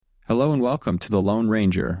Hello and welcome to The Lone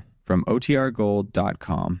Ranger from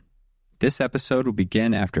OTRGold.com. This episode will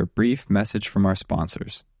begin after a brief message from our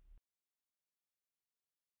sponsors.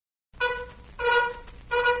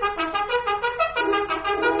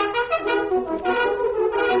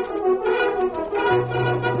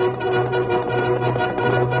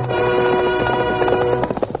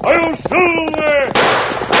 I'll Silver!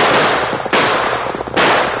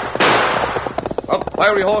 A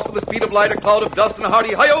fiery horse with the speed of light, a cloud of dust, and a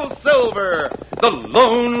hearty Hi-Yo Silver, the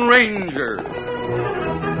Lone Ranger.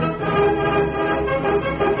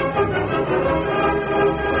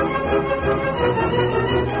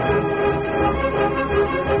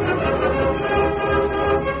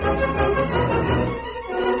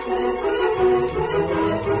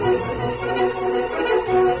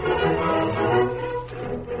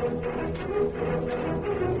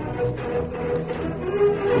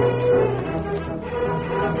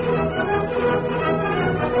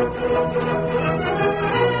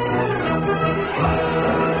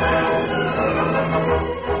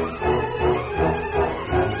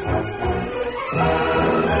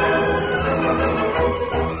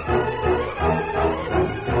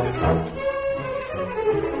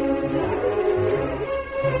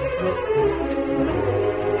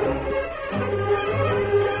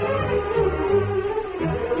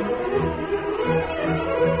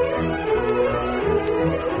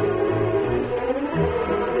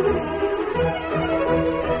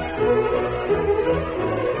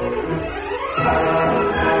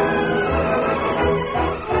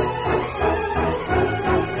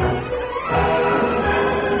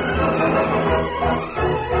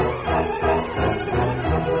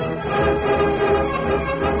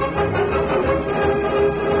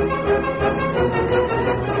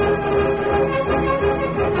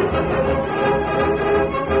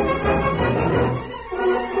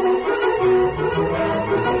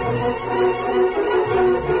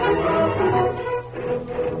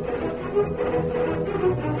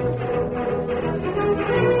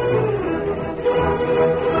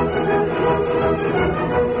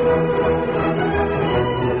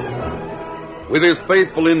 With his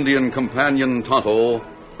faithful Indian companion Tonto,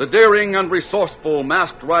 the daring and resourceful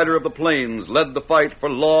masked rider of the plains led the fight for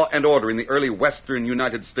law and order in the early western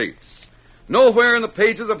United States. Nowhere in the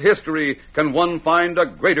pages of history can one find a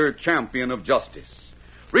greater champion of justice.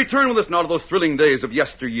 Return with us now to those thrilling days of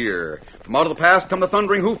yesteryear. From out of the past come the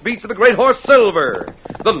thundering hoofbeats of the great horse Silver.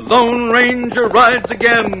 The Lone Ranger rides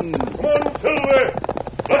again. Come on, Silver!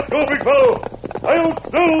 Let's go, big fellow! I'll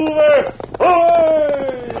Silver! Away!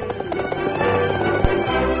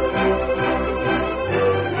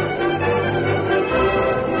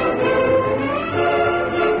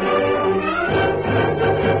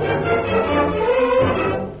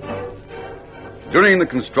 During the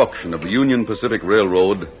construction of the Union Pacific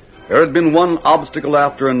Railroad, there had been one obstacle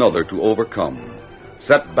after another to overcome.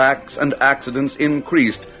 Setbacks and accidents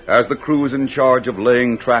increased as the crews in charge of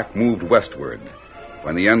laying track moved westward.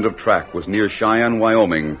 When the end of track was near Cheyenne,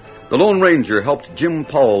 Wyoming, the Lone Ranger helped Jim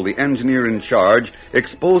Powell, the engineer in charge,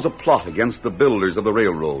 expose a plot against the builders of the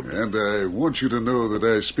railroad. And I want you to know that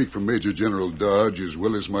I speak for Major General Dodge as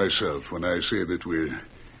well as myself when I say that we're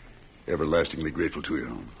everlastingly grateful to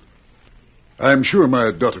you. I'm sure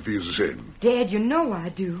my daughter feels the same. Dad, you know I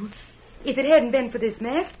do. If it hadn't been for this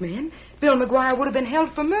masked man, Bill McGuire would have been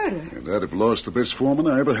held for murder. And I'd have lost the best foreman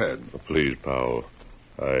I ever had. Oh, please, Powell.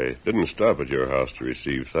 I didn't stop at your house to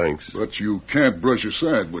receive thanks. But you can't brush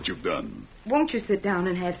aside what you've done. Won't you sit down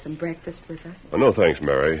and have some breakfast with us? Oh, no, thanks,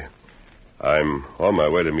 Mary. I'm on my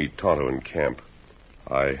way to meet Tonto in camp.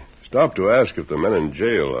 I stopped to ask if the men in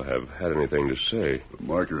jail have had anything to say.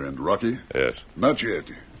 Marker and Rocky? Yes. Not yet.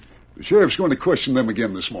 The sheriff's going to question them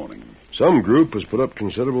again this morning. Some group has put up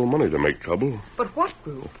considerable money to make trouble. But what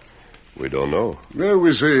group? We don't know. There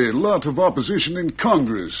was a lot of opposition in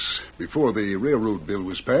Congress before the railroad bill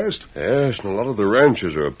was passed. Yes, and a lot of the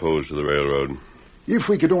ranchers are opposed to the railroad. If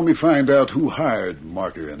we could only find out who hired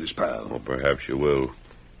Marker and his pal. Well, perhaps you will.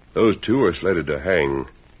 Those two are slated to hang.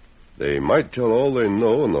 They might tell all they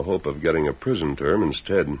know in the hope of getting a prison term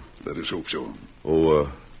instead. Let us hope so.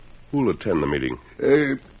 Who'll attend the meeting?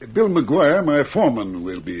 Bill McGuire, my foreman,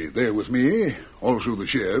 will be there with me. Also the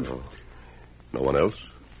sheriff. Oh. No one else?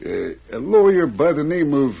 A lawyer by the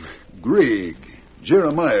name of Gregg.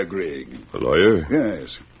 Jeremiah Gregg. A lawyer?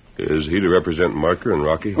 Yes. Is he to represent Marker and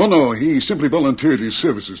Rocky? Oh, no. He simply volunteered his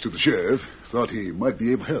services to the sheriff. Thought he might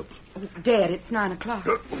be able to help. Oh, Dad, it's 9 o'clock.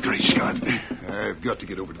 Great Scott. I've got to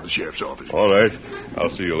get over to the sheriff's office. All right. I'll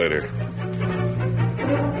see you later.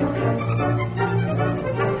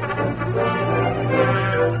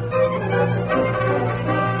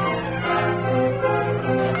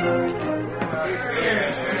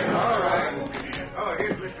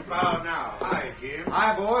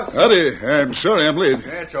 boss. Howdy. I'm sorry I'm late.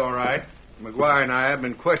 That's all right. McGuire and I have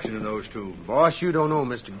been questioning those two. Boss, you don't know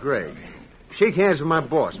Mr. Gregg. Shake hands with my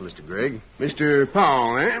boss, Mr. Gregg. Mr.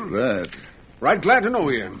 Powell, eh? Right. Right glad to know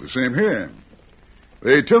you. The same here.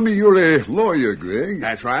 They tell me you're a lawyer, Greg.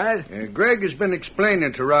 That's right. Greg has been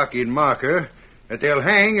explaining to Rocky and Marker that they'll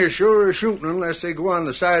hang as sure as shooting unless they go on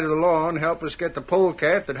the side of the law and help us get the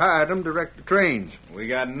polecat that hired them direct the trains. We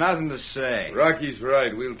got nothing to say. Rocky's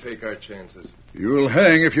right. We'll take our chances. You'll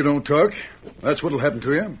hang if you don't talk. That's what'll happen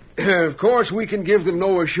to you. Of course, we can give them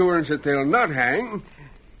no assurance that they'll not hang,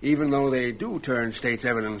 even though they do turn state's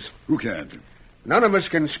evidence. Who can't? None of us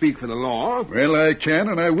can speak for the law. Well, I can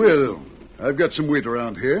and I will. I've got some weight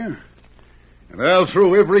around here. And I'll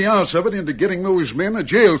throw every ounce of it into getting those men a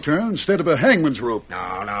jail term instead of a hangman's rope. No,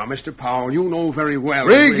 Mr. Powell, you know very well.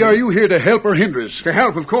 Greg, are you here to help or hinder us? To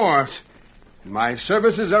help, of course. My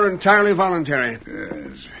services are entirely voluntary.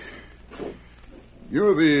 Yes.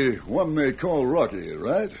 You're the one they call Rocky,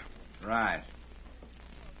 right? Right.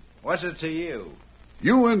 What's it to you?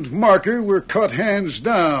 You and Marker were caught hands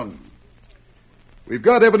down. We've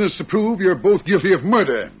got evidence to prove you're both guilty of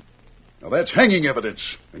murder. Now, that's hanging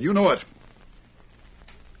evidence, and you know it.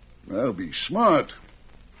 Well, be smart.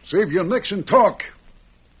 Save your necks and talk.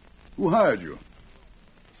 Who hired you?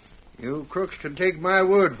 You crooks can take my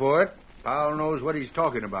word for it. Powell knows what he's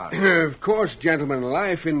talking about. Of course, gentlemen,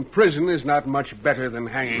 life in prison is not much better than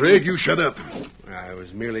hanging. Greg, you shut up. I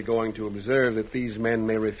was merely going to observe that these men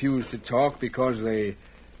may refuse to talk because they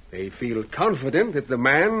feel confident that the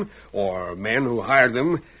man, or men who hired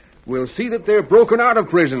them, will see that they're broken out of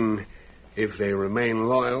prison if they remain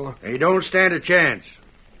loyal. They don't stand a chance.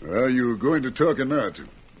 Are you going to talk or not?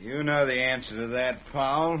 You know the answer to that,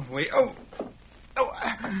 Powell.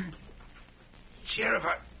 Sheriff,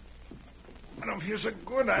 I don't feel so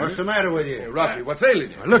good. What's the matter with you? Hey, Rocky, what's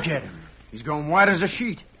ailing you? Look at him. He's going white as a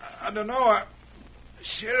sheet. I don't know.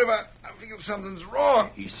 Sheriff, I feel something's wrong.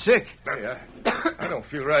 He's sick. I don't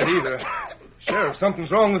feel right either. Sheriff, something's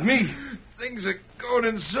wrong with me. Things are going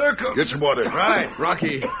in circles. Get some water. Right,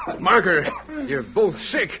 Rocky, Marker, you're both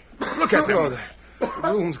sick. Look at them.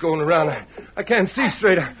 The room's going around. I can't see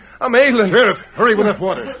straight. I'm ailing. Sheriff, hurry with that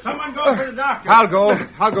water. Someone go for the doctor.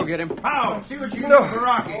 I'll go get him. Powell, see what you can do for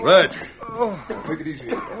Rocky. Right. Take it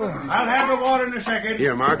easy. I'll have the water in a second.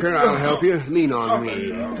 Here, Marker, I'll help you. Lean on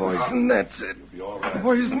me. Poison, that's it.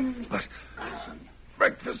 Poison. But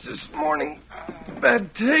breakfast this morning.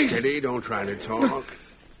 Bad taste. Eddie, don't try to talk.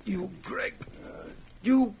 You, Greg.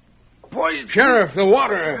 You poison. Sheriff, the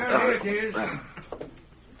water. There it is.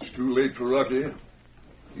 It's too late for Rocky.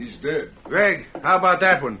 He's dead. Greg, how about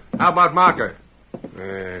that one? How about Marker?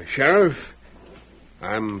 Sheriff,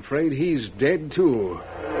 I'm afraid he's dead, too.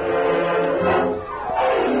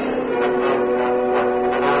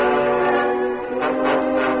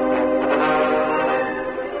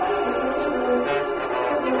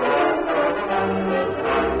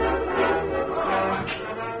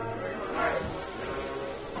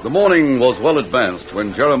 The morning was well advanced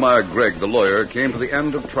when Jeremiah Gregg, the lawyer, came to the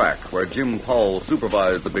end of track where Jim Powell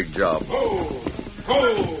supervised the big job.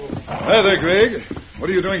 Hi there, Greg. What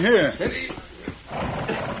are you doing here? Eddie.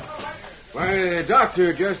 Why, the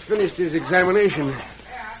doctor just finished his examination.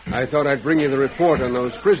 I thought I'd bring you the report on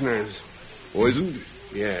those prisoners. Poisoned?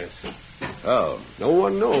 Yes. How? No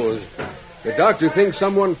one knows. The doctor thinks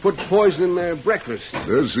someone put poison in their breakfast.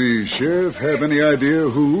 Does the sheriff have any idea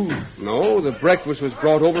who? No, the breakfast was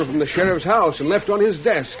brought over from the sheriff's house and left on his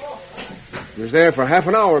desk. It was there for half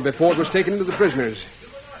an hour before it was taken to the prisoners.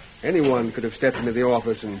 Anyone could have stepped into the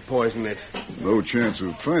office and poisoned it. No chance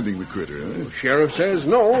of finding the critter, eh? The sheriff says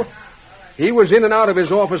no. He was in and out of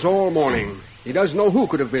his office all morning. He doesn't know who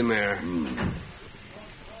could have been there.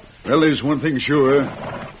 Well, there's one thing sure.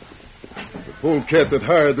 The polecat that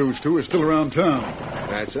hired those two is still around town.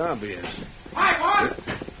 That's obvious. Hi, boy!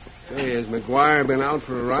 Say, has McGuire been out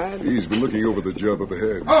for a ride? He's been looking over the job up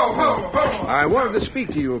ahead. I wanted to speak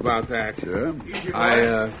to you about that. Yeah?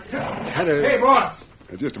 I had a... Hey, boss.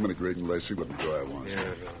 Just a minute, Greg, until I see what McGuire wants.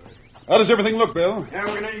 Yeah. How does everything look, Bill? Yeah,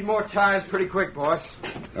 we're going to need more ties pretty quick, boss.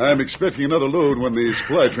 I'm expecting another load when the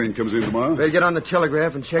supply train comes in tomorrow. Better get on the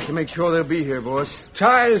telegraph and check to make sure they'll be here, boss.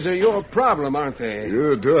 Ties are your problem, aren't they?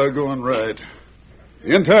 You're doggone right.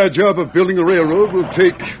 The entire job of building the railroad will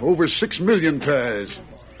take over 6 million ties.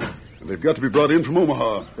 And they've got to be brought in from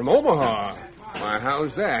Omaha. From Omaha? Why,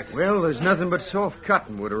 how's that? Well, there's nothing but soft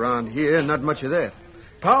cottonwood around here, not much of that.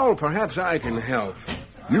 Powell, perhaps I can help.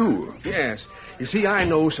 You? Yes. You see, I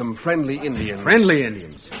know some friendly Indians. Friendly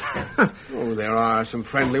Indians? Oh, there are some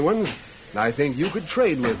friendly ones. I think you could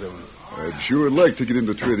trade with them. I'd sure like to get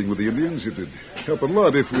into trading with the Indians. It'd help a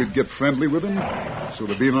lot if we'd get friendly with them. So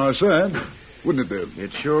they'd be on our side. Wouldn't it, Bill?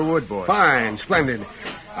 It sure would, boy. Fine, splendid.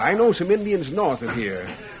 I know some Indians north of here.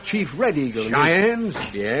 Chief Red Eagle. Cheyennes?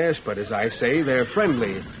 Yes, but as I say, they're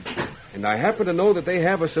friendly. And I happen to know that they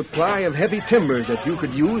have a supply of heavy timbers that you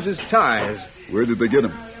could use as ties. Where did they get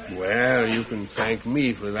them? Well, you can thank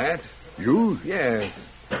me for that. You? Yes.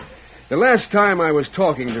 The last time I was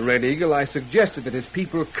talking to Red Eagle, I suggested that his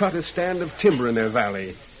people cut a stand of timber in their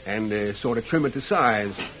valley and sort of trim it to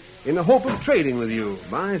size in the hope of trading with you.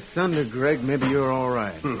 My thunder, Greg, maybe you're all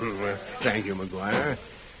right. Well, thank you, McGuire.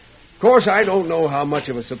 Of course, I don't know how much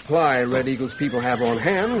of a supply Red Eagle's people have on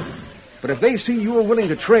hand, but if they see you are willing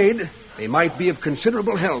to trade, they might be of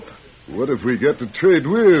considerable help. What if we got to trade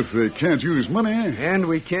with? They can't use money. And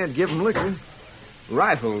we can't give them liquor.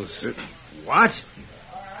 Rifles. What?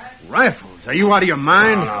 Rifles? Are you out of your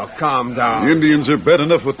mind? Oh, now, calm down. The Indians are bad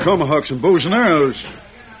enough with tomahawks and bows and arrows.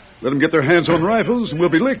 Let them get their hands on rifles and we'll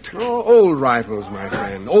be licked. Oh, old rifles, my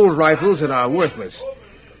friend. Old rifles that are worthless.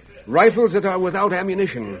 Rifles that are without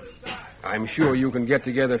ammunition. I'm sure you can get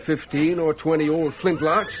together 15 or 20 old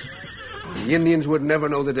flintlocks. The Indians would never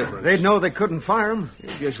know the difference. They'd know they couldn't fire them.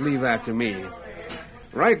 Just leave that to me.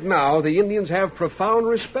 Right now, the Indians have profound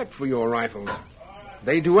respect for your rifles.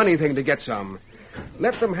 They do anything to get some.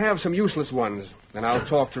 Let them have some useless ones, and I'll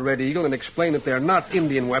talk to Red Eagle and explain that they're not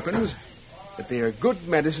Indian weapons, that they are good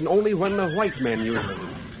medicine only when the white men use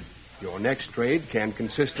them. Your next trade can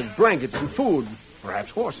consist of blankets and food,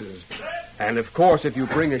 perhaps horses. And, of course, if you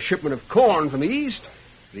bring a shipment of corn from the east,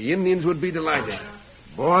 the Indians would be delighted.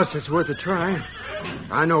 Boss, it's worth a try.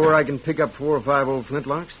 I know where I can pick up 4 or 5 old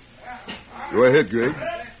flintlocks. Go ahead, Greg.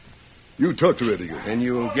 You talk to Red Eagle. And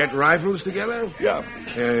you'll get rifles together? Yeah.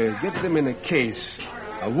 Get them in a case,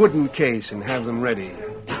 a wooden case, and have them ready.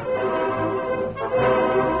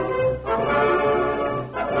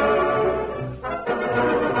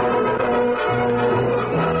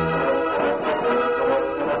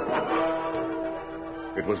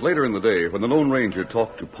 It was later in the day when the Lone Ranger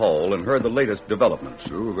talked to Paul and heard the latest developments.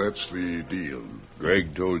 So that's the deal.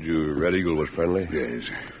 Greg told you Red Eagle was friendly? Yes.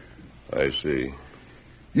 I see.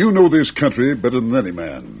 You know this country better than any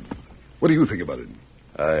man. What do you think about it?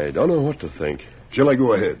 I don't know what to think. Shall I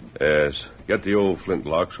go ahead? Yes. Get the old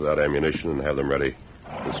flintlocks without ammunition and have them ready.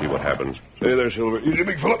 We'll see what happens. Hey there, Silver. Easy,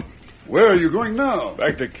 big fella. Where are you going now?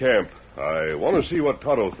 Back to camp. I want to see what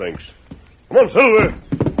Tonto thinks. Come on, Silver.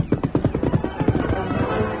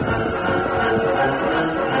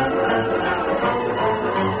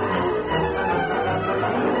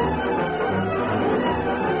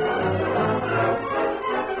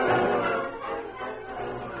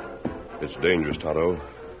 It's dangerous, Tonto.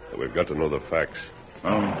 But we've got to know the facts.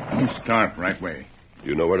 You start right way.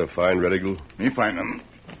 You know where to find Red Eagle? Me find them.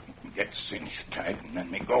 Get cinched tight and let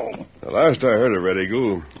me go. The last I heard of Red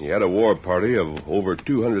Eagle, he had a war party of over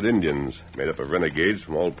 200 Indians, made up of renegades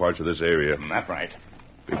from all parts of this area. That right.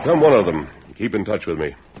 Become one of them. Keep in touch with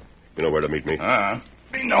me. You know where to meet me.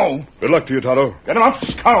 Me know. Good luck to you, Tonto. Get him up,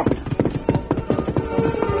 Scout.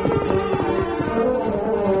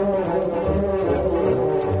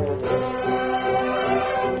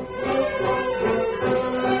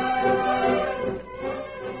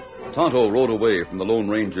 Tonto rode away from the Lone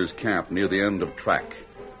Ranger's camp near the end of track,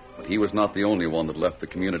 but he was not the only one that left the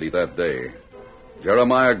community that day.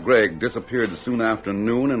 Jeremiah Gregg disappeared soon after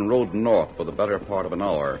noon and rode north for the better part of an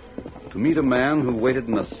hour to meet a man who waited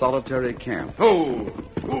in a solitary camp. Oh.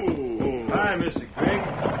 Hi, Mr. Gregg.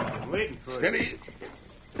 I'm waiting for Steady.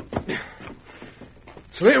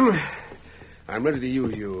 Slim, I'm ready to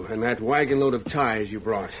use you and that wagon load of ties you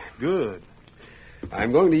brought. Good.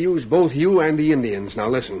 I'm going to use both you and the Indians. Now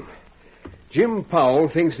listen. Jim Powell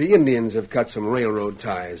thinks the Indians have cut some railroad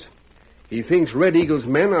ties. He thinks Red Eagle's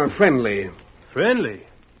men are friendly. Friendly?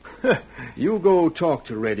 You go talk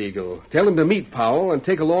to Red Eagle. Tell him to meet Powell and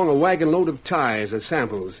take along a wagon load of ties as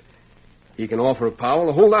samples. He can offer Powell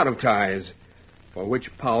a whole lot of ties, for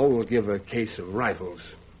which Powell will give a case of rifles.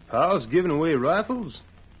 Powell's giving away rifles?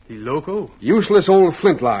 He loco? Useless old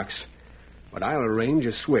flintlocks. But I'll arrange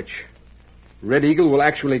a switch. Red Eagle will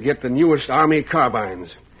actually get the newest Army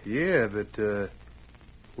carbines. Yeah, but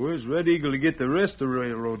where's Red Eagle to get the rest of the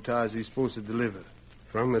railroad ties he's supposed to deliver?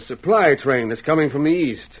 From the supply train that's coming from the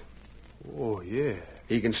east. Oh, yeah.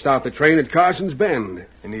 He can stop the train at Carson's Bend.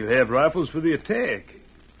 And he'll have rifles for the attack.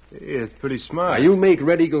 Yeah, it's pretty smart. Now, you make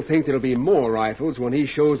Red Eagle think there'll be more rifles when he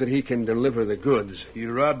shows that he can deliver the goods.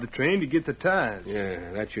 He'll rob the train to get the ties.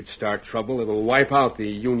 Yeah, that should start trouble. It'll wipe out the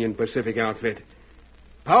Union Pacific outfit.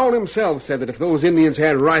 Powell himself said that if those Indians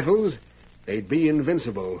had rifles, they'd be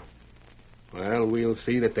invincible. Well, we'll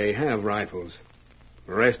see that they have rifles.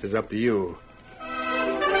 The rest is up to you.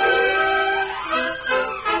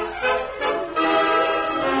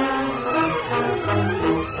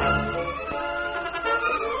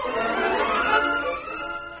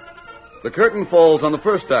 The curtain falls on the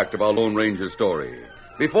first act of our Lone Ranger story.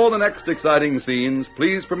 Before the next exciting scenes,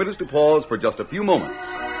 please permit us to pause for just a few moments.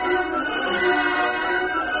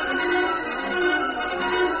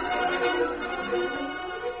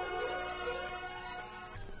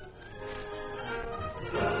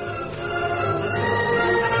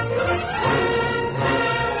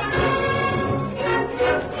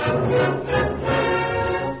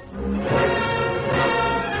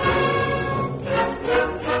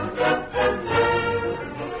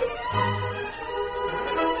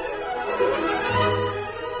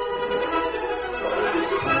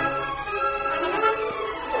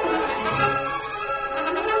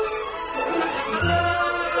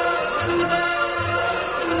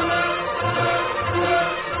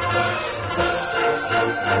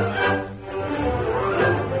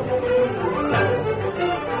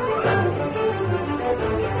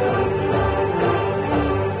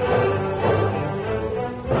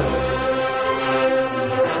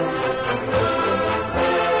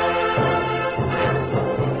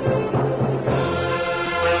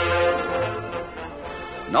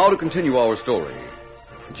 Now to continue our story.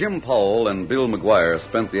 Jim Powell and Bill McGuire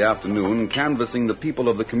spent the afternoon canvassing the people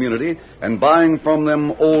of the community and buying from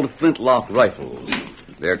them old flintlock rifles.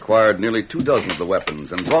 They acquired nearly 24 of the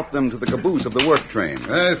weapons and brought them to the caboose of the work train.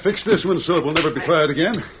 I fixed this one so it will never be fired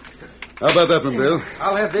again. How about that one, Bill?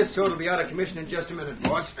 I'll have this so it'll be out of commission in just a minute,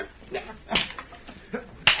 boss.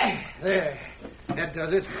 There. That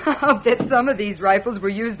does it. I'll bet some of these rifles were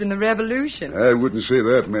used in the Revolution. I wouldn't say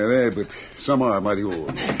that, Mary, but some are mighty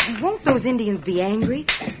old. Won't those Indians be angry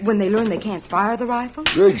when they learn they can't fire the rifles?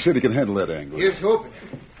 Greg said he can handle that angle. Here's hoping.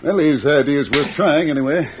 Well, his idea's worth trying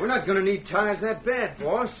anyway. We're not going to need ties that bad,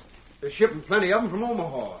 boss. They're shipping plenty of them from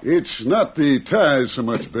Omaha. It's not the ties so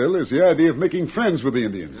much, Bill, as the idea of making friends with the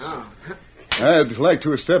Indians. No. I'd like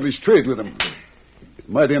to establish trade with them. It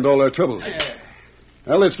might end all our troubles.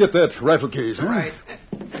 Now, let's get that rifle case, huh? Right.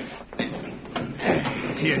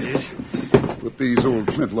 Here it is. Put these old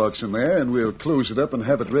flintlocks in there, and we'll close it up and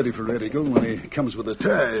have it ready for Red Eagle when he comes with the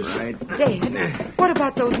ties. Right. Dad, what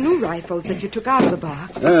about those new rifles that you took out of the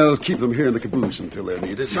box? I'll keep them here in the caboose until they're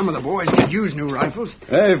needed. Some of the boys could use new rifles.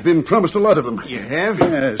 I've been promised a lot of them. You have?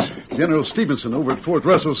 Yes. General Stevenson over at Fort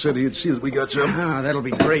Russell said he'd see that we got some. Ah, that'll be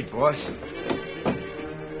great, boss.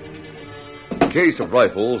 The case of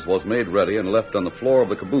rifles was made ready and left on the floor of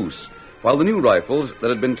the caboose, while the new rifles that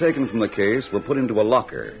had been taken from the case were put into a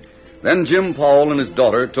locker. Then Jim Powell and his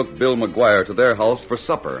daughter took Bill McGuire to their house for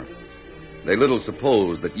supper. They little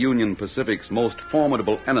supposed that Union Pacific's most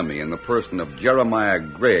formidable enemy in the person of Jeremiah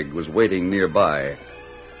Gregg was waiting nearby.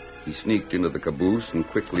 He sneaked into the caboose and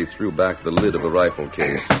quickly threw back the lid of the rifle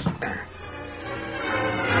case.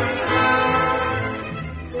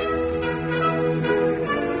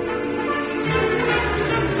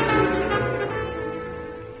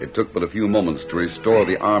 It took but a few moments to restore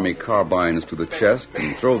the Army carbines to the chest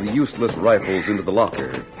and throw the useless rifles into the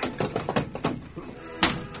locker.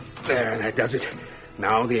 There, that does it.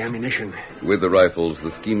 Now the ammunition. With the rifles,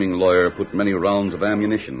 the scheming lawyer put many rounds of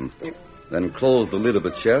ammunition, then closed the lid of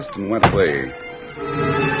the chest and went away.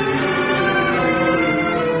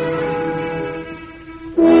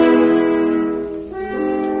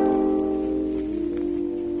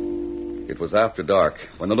 It was after dark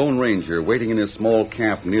when the Lone Ranger, waiting in his small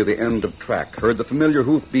camp near the end of track, heard the familiar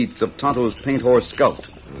hoofbeats of Tonto's paint horse Scout.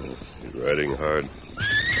 He's riding hard.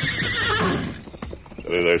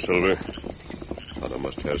 Steady there, Silver. Tonto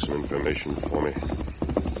must have some information for me.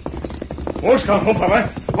 Oh, Scout, oh,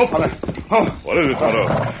 fella. Oh, fella. Oh. What is it, Tonto?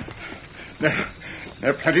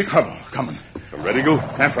 There's plenty trouble coming. From Red Eagle?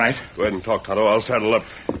 That's right. Go ahead and talk, Tonto. I'll saddle up.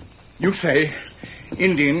 You say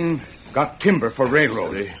Indian got timber for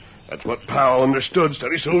railroad. That's what Powell understood,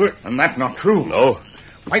 Steady Silver. And that's not true. No.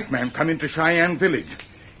 White man come into Cheyenne village.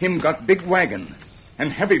 Him got big wagon and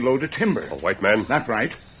heavy load of timber. A white man? That's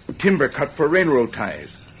right. Timber cut for railroad ties.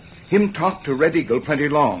 Him talk to Red Eagle plenty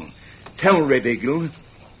long. Tell Red Eagle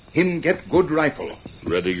him get good rifle.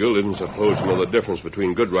 Red Eagle isn't supposed to know the difference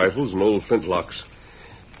between good rifles and old flintlocks.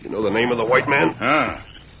 You know the name of the white man? Ah.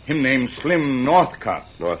 Him named Slim Northcott.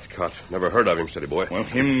 Northcott. Never heard of him, Steady Boy. Well,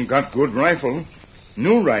 him got good rifle.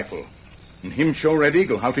 New rifle. And him show Red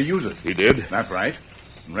Eagle how to use it. He did? That's right.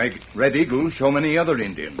 Red Eagle show many other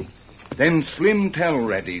Indian. Then Slim tell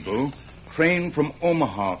Red Eagle train from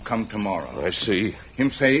Omaha come tomorrow. I see. Him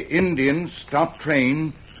say Indians stop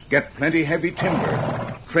train Get plenty heavy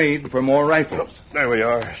timber. Trade for more rifles. There we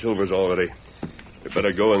are. Silver's all ready. We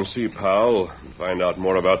better go and see Powell and find out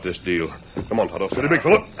more about this deal. Come on, Tonto. Steady, big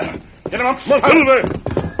fella. Get him up. Come on,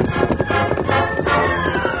 Silver.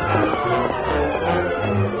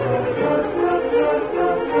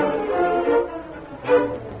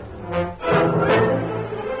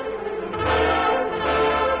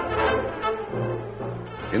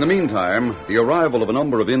 In the meantime, the arrival of a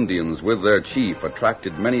number of Indians with their chief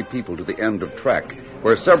attracted many people to the end of track,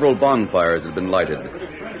 where several bonfires had been lighted.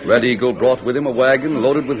 Red Eagle brought with him a wagon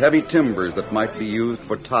loaded with heavy timbers that might be used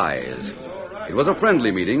for ties. It was a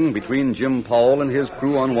friendly meeting between Jim Powell and his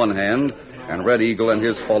crew on one hand, and Red Eagle and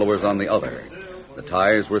his followers on the other. The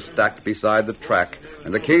ties were stacked beside the track,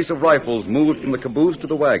 and the case of rifles moved from the caboose to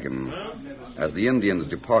the wagon. As the Indians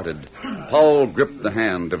departed, Powell gripped the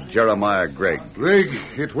hand of Jeremiah Gregg. Gregg,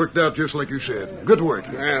 it worked out just like you said. Good work.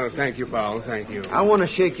 Well, thank you, Powell. Thank you. I want to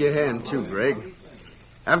shake your hand, too, Gregg.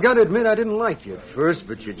 I've got to admit I didn't like you at first,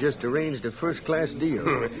 but you just arranged a first-class deal.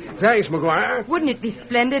 Thanks, McGuire. Wouldn't it be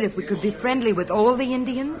splendid if we could be friendly with all the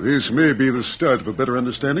Indians? This may be the start of a better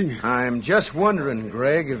understanding. I'm just wondering,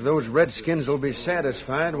 Gregg, if those redskins will be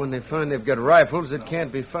satisfied when they find they've got rifles that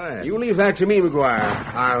can't be fired. You leave that to me,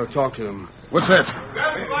 McGuire. I'll talk to them. What's that?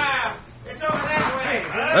 McGuire, it's over that way.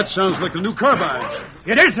 That sounds like the new carbine.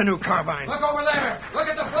 It is the new carbine. Look over there. Look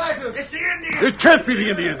at the flashes. It's the Indians. It can't be the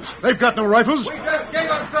Indians. They've got no rifles. We just gave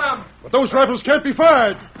them some. But those rifles can't be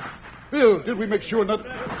fired. Bill, did we make sure not...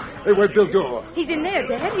 Hey, where'd Bill go? He's in there,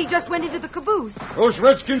 Dad. He just went into the caboose. Those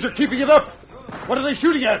redskins are keeping it up. What are they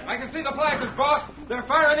shooting at? I can see the flashes, boss. They're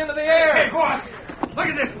firing into the air. Hey, boss. Look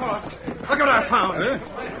at this, boss. Look what I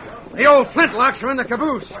found. The old flintlocks are in the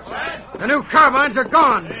caboose. The new carbines are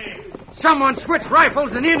gone. Someone switched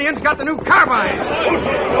rifles and the Indians got the new carbines.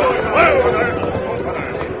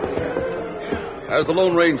 As the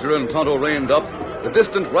Lone Ranger and Tonto reined up, the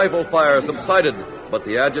distant rifle fire subsided, but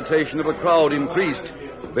the agitation of the crowd increased.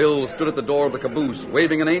 Bill stood at the door of the caboose,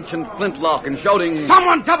 waving an ancient flintlock and shouting,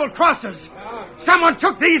 Someone double-crossed us. Someone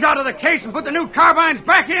took these out of the case and put the new carbines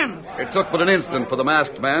back in. It took but an instant for the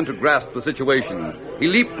masked man to grasp the situation. He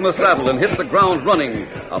leaped from the saddle and hit the ground running.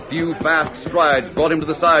 A few fast strides brought him to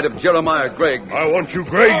the side of Jeremiah Gregg. I want you,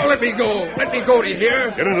 Gregg. Oh, let me go. Let me go, do you hear?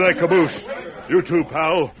 Get into that caboose. You too,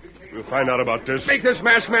 pal. We'll find out about this. Make this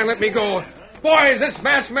masked man let me go. Boys, this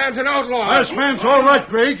masked man's an outlaw. Masked man's all right,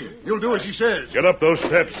 Gregg. You'll do as he says. Get up those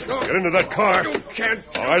steps. Get into that car. You can't.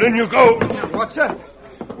 All right, in you go. What's that?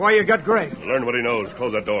 Why you got Gregg? Learn what he knows.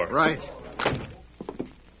 Close that door. Right.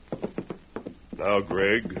 Now,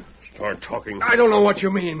 Gregg, start talking. I don't know what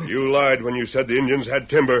you mean. You lied when you said the Indians had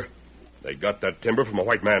timber. They got that timber from a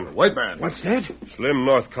white man. White man? What's that? Slim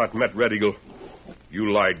Northcott met Red Eagle.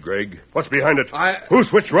 You lied, Gregg. What's behind it? I... Who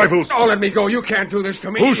switched rifles? Oh, let me go. You can't do this to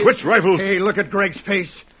me. Who switched rifles? Hey, look at Gregg's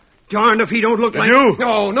face. Darned if he don't look Did like... you?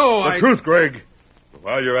 No, The truth, Gregg.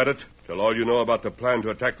 While you're at it, tell all you know about the plan to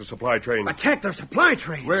attack the supply train. Attack the supply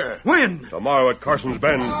train? Where? When? Tomorrow at Carson's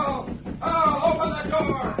Bend. Open the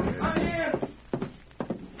door. I'm in.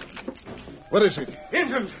 What is it?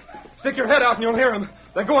 Indians. Stick your head out and you'll hear them.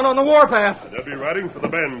 They're going on the warpath. They'll be riding for the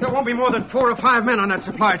Bend. There won't be more than 4 or 5 men on that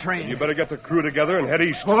supply train. You better get the crew together and head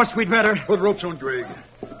east. Boss, we'd better. Put ropes on Gregg.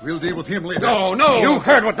 We'll deal with him later. No. You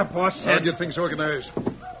heard what the boss I'll said. get things organized.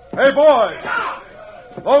 Hey, boys.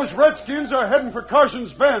 Those redskins are heading for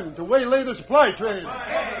Carson's Bend to waylay the supply train.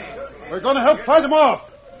 We're going to help fight them off.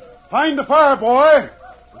 Find the fire, boy.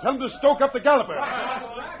 And tell them to stoke up the galloper.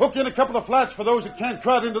 Hook in a couple of flats for those that can't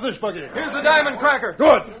crowd into this buggy. Here's the diamond cracker.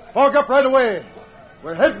 Good. Fog up right away.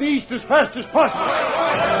 We're heading east as fast as possible.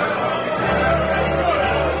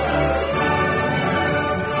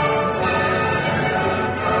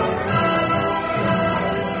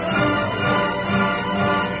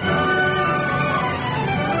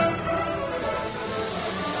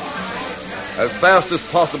 As fast as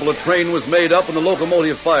possible, a train was made up and the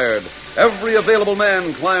locomotive fired. Every available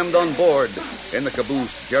man climbed on board. In the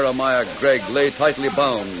caboose, Jeremiah Gregg lay tightly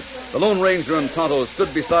bound. The Lone Ranger and Tonto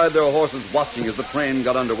stood beside their horses watching as the train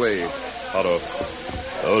got underway. Tonto,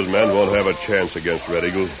 those men won't have a chance against Red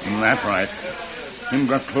Eagle. That's right. Him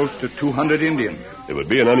got close to 200 Indians. It would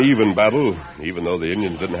be an uneven battle, even though the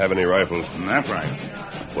Indians didn't have any rifles. That's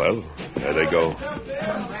right. Well, there they go.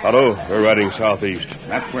 Tonto, we're riding southeast.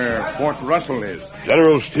 That's where Fort Russell is.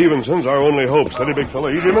 General Stevenson's our only hope. Steady, big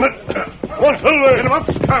fella. Easy a minute. Come on, Silver. Get him up,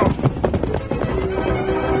 Scout.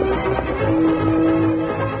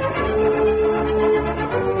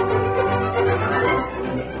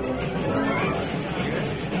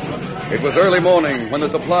 It was early morning when the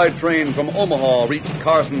supply train from Omaha reached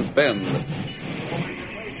Carson's Bend.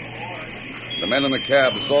 The men in the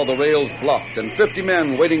cab saw the rails blocked and 50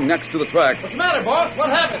 men waiting next to the track. What's the matter, boss? What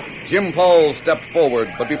happened? Jim Powell stepped forward,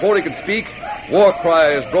 but before he could speak, war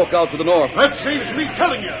cries broke out to the north. That saves me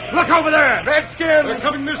telling you. Look over there. Redskins! They're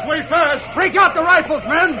coming this way fast. Break out the rifles,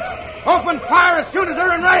 men. Open fire as soon as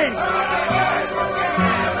they're in range.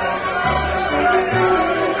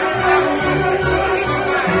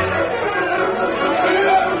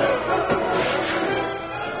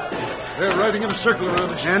 They're riding in a circle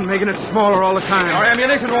around us. And making it smaller all the time. Our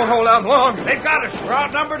ammunition won't hold out long. They've got us. We're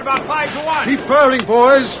outnumbered about 5 to 1. Keep firing,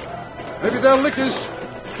 boys. Maybe they'll lick us.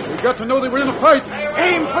 We've got to know they were in a fight.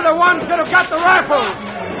 Aim for the ones that have got the rifles.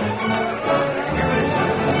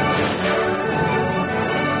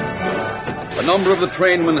 A number of the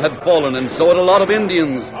trainmen had fallen, and so had a lot of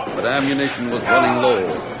Indians, but ammunition was running low.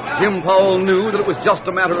 Jim Powell knew that it was just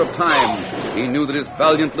a matter of time. He knew that his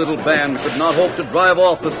valiant little band could not hope to drive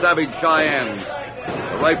off the savage Cheyennes.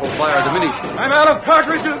 The rifle fire diminished. I'm out of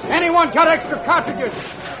cartridges. Anyone got extra cartridges?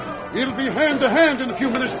 It'll be hand to hand in a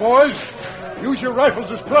few minutes, boys. Use your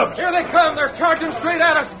rifles as clubs. Here they come. They're charging straight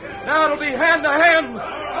at us. Now it'll be hand to hand.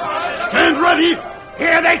 Stand ready.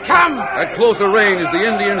 Here they come. At closer range, the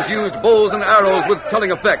Indians used bows and arrows with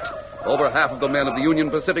telling effect. Over half of the men of the Union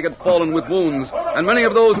Pacific had fallen with wounds, and many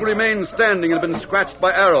of those who remained standing had been scratched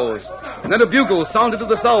by arrows. And then a bugle sounded to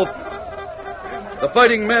the south. The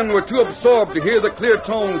fighting men were too absorbed to hear the clear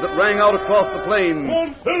tones that rang out across the plain.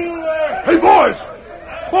 Hey, boys!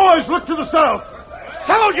 Boys, look to the south.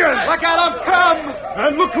 Soldiers! Look at them come!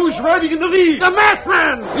 And look who's riding in the lead. The masked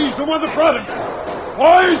man! He's the one that brought him.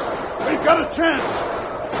 Boys, we've got a chance.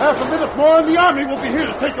 Half a minute more and the army will be here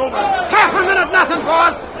to take over. Half a minute, nothing,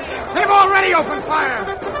 boss. They've already opened fire.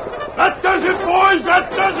 That does it, boys. That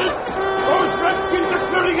does it. Those redskins are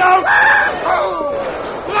clearing out. Oh!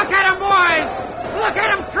 Look at them, boys. Look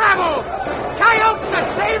at them travel. Coyotes to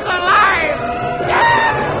save their lives.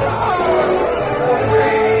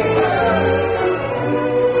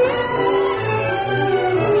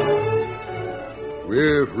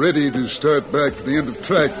 We're ready to start back to the end of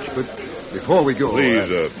track, but before we go...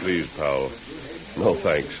 Please, Powell. No,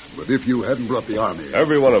 thanks. But if you hadn't brought the army...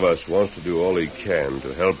 Every one of us wants to do all he can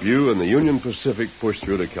to help you and the Union Pacific push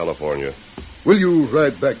through to California. Will you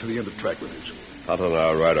ride back to the end of track with us? Tonto and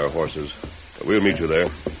I'll ride our horses. We'll meet you there.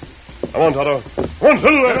 Come on, Tonto. Come on,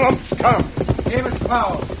 Silver. Come. Hey, Mr.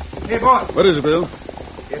 Powell. Hey, boss. What is it, Bill?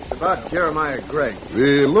 It's about Jeremiah Gregg.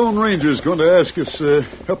 The Lone Ranger's going to ask us,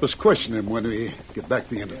 help us question him when we get back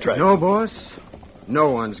to the end of track. No, boss.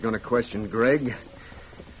 No one's going to question Gregg.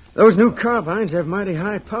 Those new carbines have mighty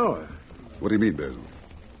high power. What do you mean, Basil?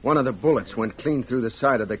 One of the bullets went clean through the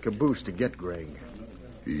side of the caboose to get Gregg.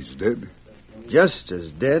 He's dead? Just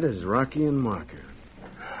as dead as Rocky and Marker.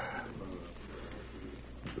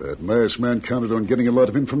 That masked man counted on getting a lot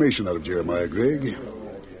of information out of Jeremiah Gregg.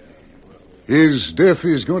 His death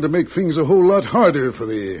is going to make things a whole lot harder for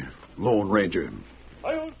the Lone Ranger.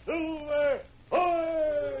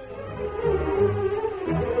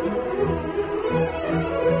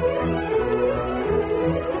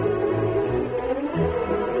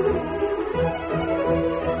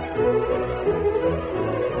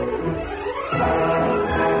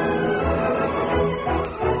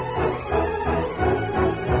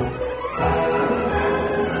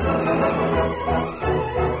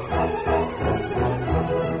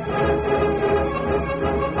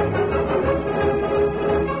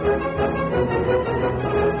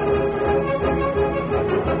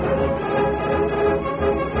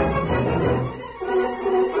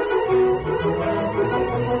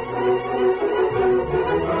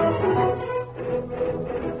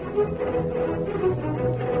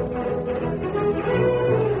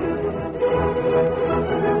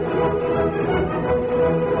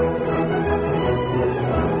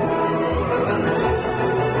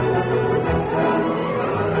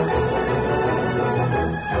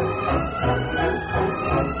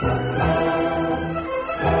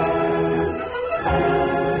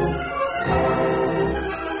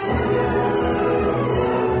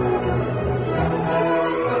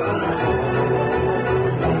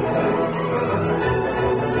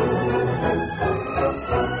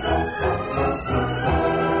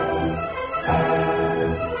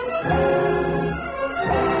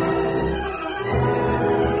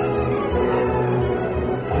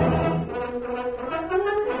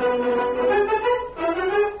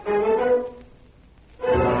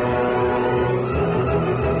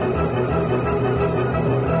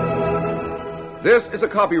 This is a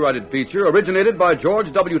copyrighted feature originated by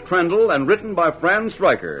George W. Trendle and written by Fran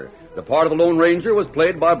Stryker. The part of the Lone Ranger was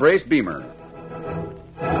played by Brace Beamer.